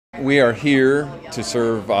We are here to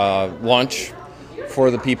serve lunch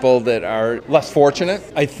for the people that are less fortunate.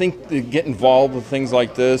 I think to get involved with things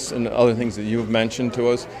like this and other things that you've mentioned to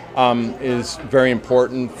us is very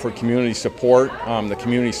important for community support. The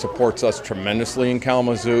community supports us tremendously in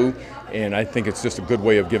Kalamazoo, and I think it's just a good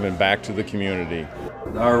way of giving back to the community.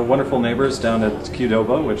 Our wonderful neighbors down at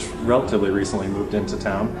Qdoba, which relatively recently moved into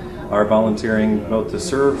town, are volunteering both to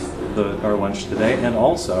serve our lunch today and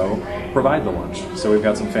also provide the lunch. So we've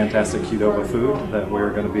got some fantastic Qdoba food that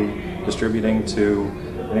we're going to be distributing to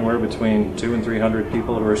anywhere between 200 and 300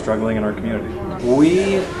 people who are struggling in our community.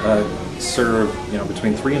 We serve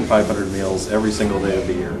between 300 and 500 meals every single day of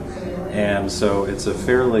the year, and so it's a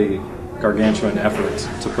fairly gargantuan effort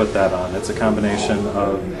to put that on. It's a combination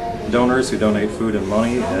of donors who donate food and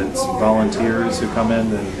money, it's volunteers who come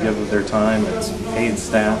in and give their time, it's paid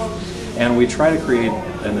staff, and we try to create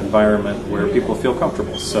an environment where people feel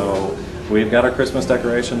comfortable. So we've got our Christmas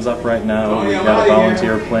decorations up right now, we've got a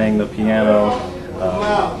volunteer playing the piano.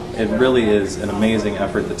 It really is an amazing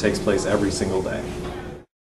effort that takes place every single day.